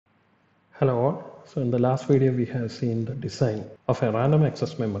Hello all. So in the last video we have seen the design of a random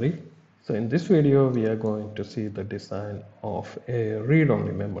access memory. So in this video we are going to see the design of a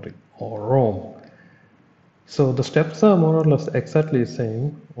read-only memory or ROM. So the steps are more or less exactly the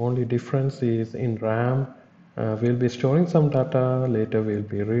same. Only difference is in RAM we'll be storing some data, later we'll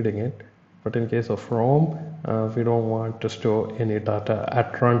be reading it. But in case of ROM we don't want to store any data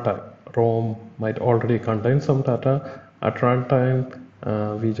at runtime. ROM might already contain some data at runtime.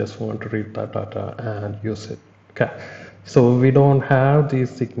 We just want to read that data and use it. Okay, so we don't have these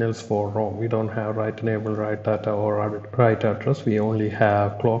signals for ROM. We don't have write enable, write data or write address. We only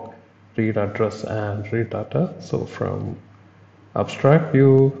have clock, read address and read data. So from abstract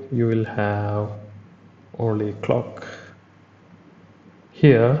view you will have only clock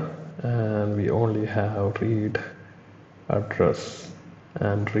here, and we only have read address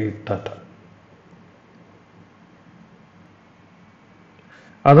and read data.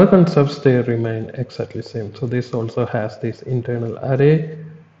 Other concepts, they remain exactly same. So this also has this internal array,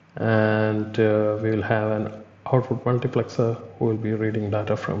 and we will have an output multiplexer who will be reading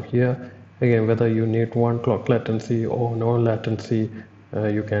data from here. Again, whether you need one clock latency or no latency,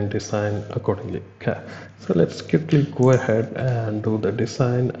 you can design accordingly. Okay, so let's quickly go ahead and do the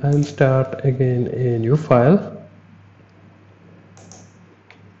design. I will start again a new file,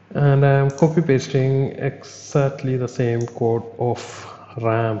 and I am copy pasting exactly the same code of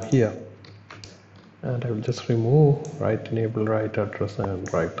RAM here, and I will just remove write enable, write address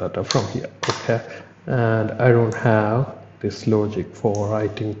and write data from here. Okay, and I don't have this logic for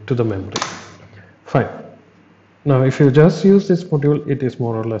writing to the memory. Fine. Now if you just use this module, it is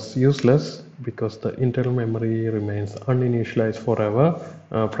more or less useless because the internal memory remains uninitialized forever.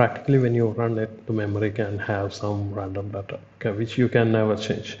 Practically when you run it, the memory can have some random data, okay, which you can never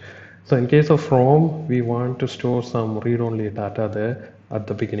change. So in case of ROM, we want to store some read-only data there at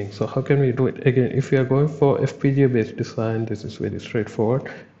the beginning. So how can we do it? Again, if we are going for FPGA based design, this is very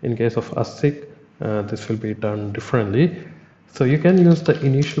straightforward. In case of ASIC, this will be done differently. So you can use the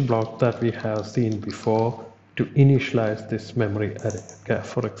initial block that we have seen before to initialize this memory array. Okay,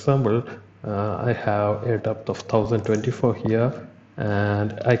 for example, I have a depth of 1024 here,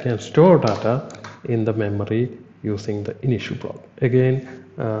 and I can store data in the memory using the initial block. Again,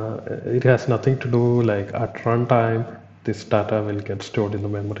 it has nothing to do like at runtime this data will get stored in the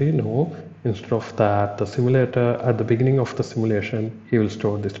memory. No, instead of that, the simulator at the beginning of the simulation, he will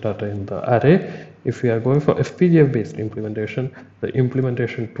store this data in the array. If we are going for FPGA based implementation, the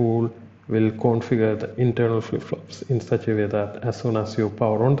implementation tool will configure the internal flip-flops in such a way that as soon as you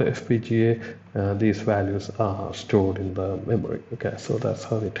power on the FPGA, these values are stored in the memory. Okay, so that's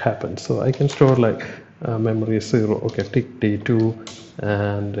how it happens. So I can store like memory 0, okay, tick D2,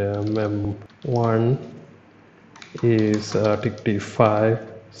 and mem1 is tick D5,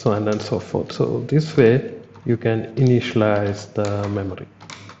 so and then so forth. So this way you can initialize the memory.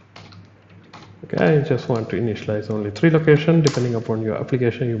 Okay, I just want to initialize only 3 locations. Depending upon your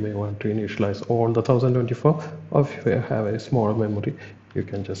application, you may want to initialize all the 1024, or if you have a small memory, you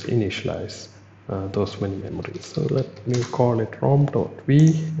can just initialize those many memories. So let me call it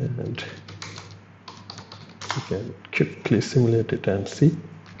rom.v, and you can quickly simulate it and see.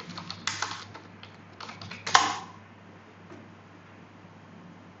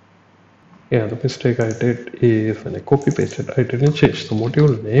 Yeah, the mistake I did is when I copy pasted, I didn't change the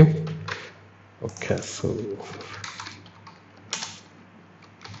module name. Okay, so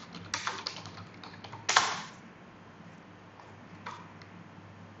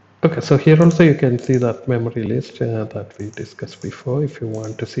here also you can see that memory list that we discussed before. If you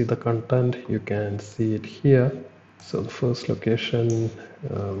want to see the content, you can see it here. So the first location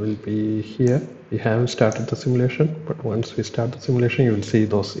will be here. We haven't started the simulation, but once we start the simulation, you will see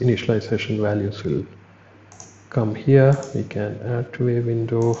those initialization values will come here. We can add to a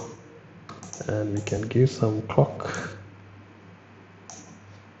window, and we can give some clock.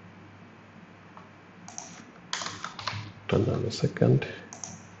 Turn on a second.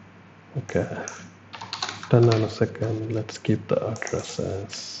 Okay, 10 nanosecond. Let's keep the address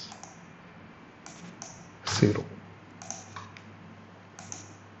as 0.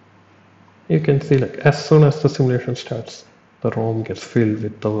 You can see like as soon as the simulation starts, the ROM gets filled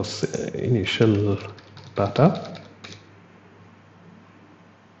with those initial data.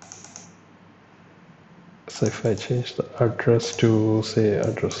 So if I change the address to say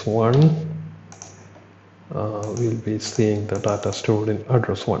address 1, we'll be seeing the data stored in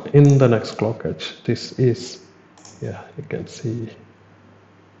address 1 in the next clock edge. This is, yeah, you can see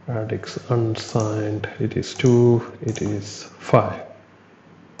radix unsigned, it is 2, it is 5.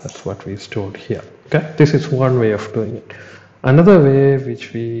 That's what we stored here. Okay, this is one way of doing it. Another way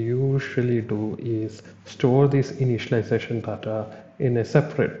which we usually do is store this initialization data in a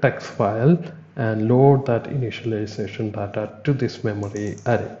separate text file and load that initialization data to this memory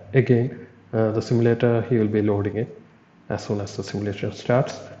array. Again, the simulator, he will be loading it as soon as the simulation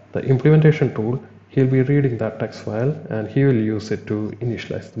starts. The implementation tool, he'll be reading that text file and he will use it to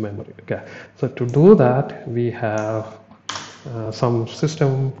initialize the memory. Okay, so to do that, we have some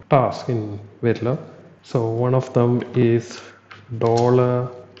system tasks in Verilog. So one of them is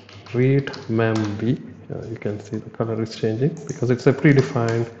 $read memb. You can see the color is changing because it's a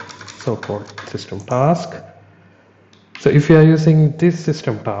predefined so-called system task. So if you are using this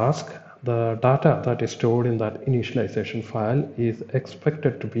system task, the data that is stored in that initialization file is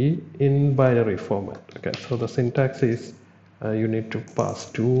expected to be in binary format. Okay, so the syntax is you need to pass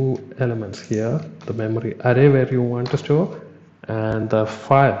two elements here, the memory array where you want to store and the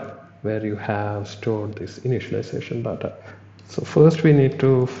file where you have stored this initialization data. So first we need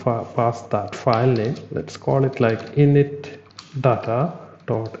to pass that file name. Let's call it like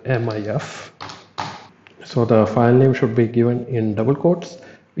initdata.mif. So the file name should be given in double quotes.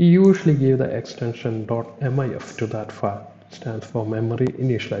 We usually give the extension .mif to that file. It stands for memory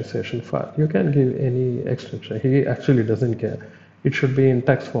initialization file. You can give any extension. He actually doesn't care. It should be in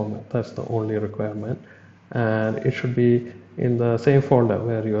text format. That's the only requirement. And it should be in the same folder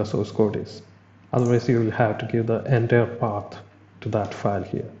where your source code is. Otherwise, you will have to give the entire path to that file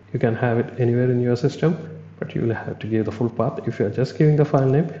here. You can have it anywhere in your system, but you will have to give the full path. If you are just giving the file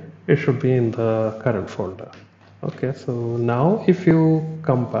name, it should be in the current folder. Okay, so now if you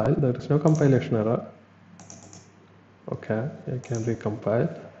compile, there is no compilation error. Okay, you can recompile.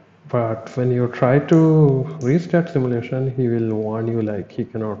 But when you try to restart simulation, he will warn you like he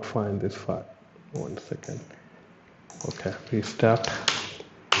cannot find this file. 1 second. Okay, restart.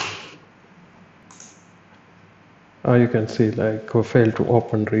 You can see like we failed to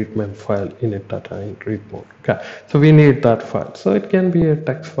open read mem file init data in read mode. Okay, so we need that file. So it can be a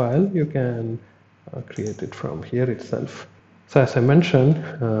text file. You can create it from here itself. So as I mentioned,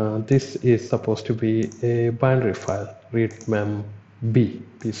 this is supposed to be a binary file, read mem b.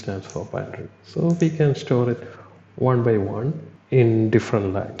 B stands for binary. So we can store it one by one in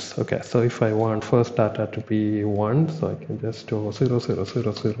different lines. Okay, so if I want first data to be 1, so I can just store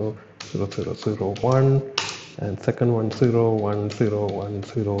 000000001, and second one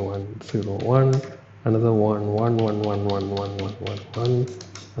 010101001, another one 11111111,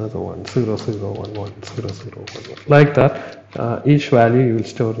 another one 00110011. Like that, each value you will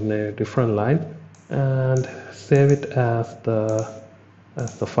store in a different line and save it as the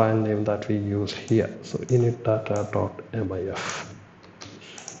file name that we used here. So initdata.mif.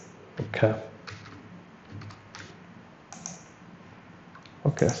 Okay.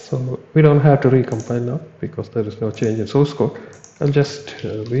 Okay, so we don't have to recompile now because there is no change in source code. I'll just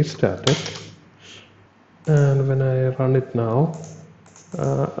restart it, and when I run it now,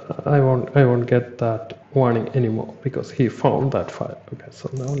 I won't get that warning anymore because he found that file. Okay, so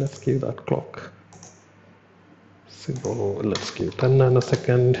now let's give that clock 0. Let's give 10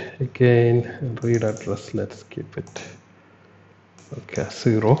 nanosecond again, and read address. Let's keep it okay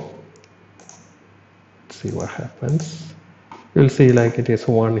 0. Let's see what happens. You'll see like it is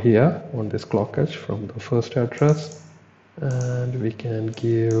 1 here on this clock edge from the first address, and we can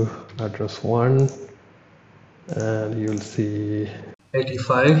give address 1, and you'll see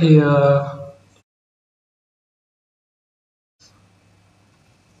 85 here,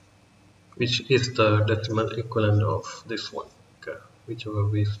 which is the decimal equivalent of this one, okay, whichever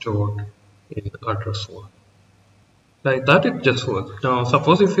we stored in address 1. Like that, it just works. Now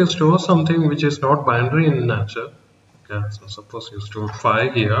suppose if you store something which is not binary in nature, okay, so suppose you store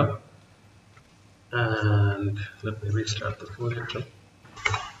 5 here, and let me restart the simulation,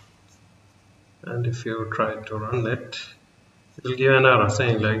 and if you try to run it, it will give an error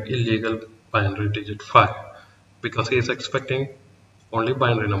saying like illegal binary digit 5 because he is expecting only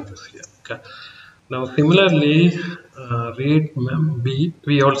binary numbers here. Okay, now similarly, read mem b,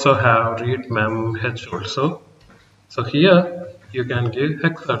 we also have read mem h also. So here you can give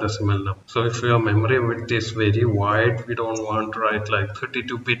hexadecimal number. So if your memory width is very wide, we don't want to write like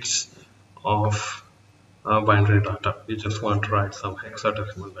 32 bits of binary data. We just want to write some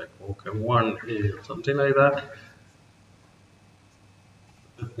hexadecimal, like okay 1 is something like that.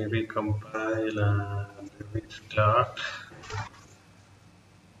 Let me recompile and restart.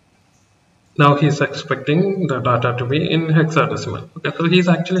 Now he's expecting the data to be in hexadecimal. Okay, so he's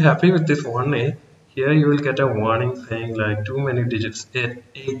actually happy with this 1A. Here you will get a warning saying like too many digits, 8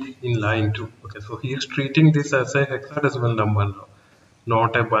 in line 2. Okay, so he is treating this as a hexadecimal number now,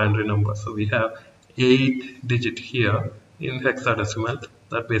 not a binary number. So we have 8 digit here in hexadecimal.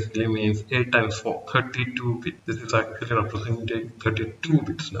 That basically means 8 times 4, 32 bits. This is actually representing 32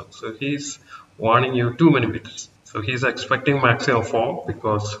 bits now. So he's warning you too many bits. So he's expecting maximum 4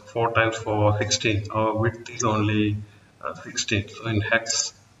 because 4 times 4 16. Our width is only 16. So in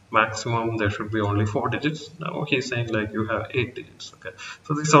hex maximum there should be only 4 digits. Now he's saying like you have 8 digits. Okay.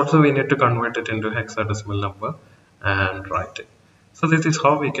 So this also we need to convert it into hexadecimal number and write it. So this is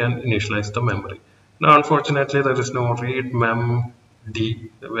how we can initialize the memory. Now unfortunately there is no read mem d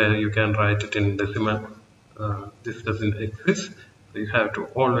where you can write it in decimal. This doesn't exist. So you have to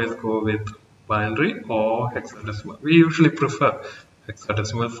always go with binary or hexadecimal. We usually prefer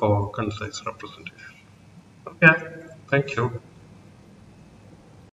hexadecimal for concise representation. Okay, thank you.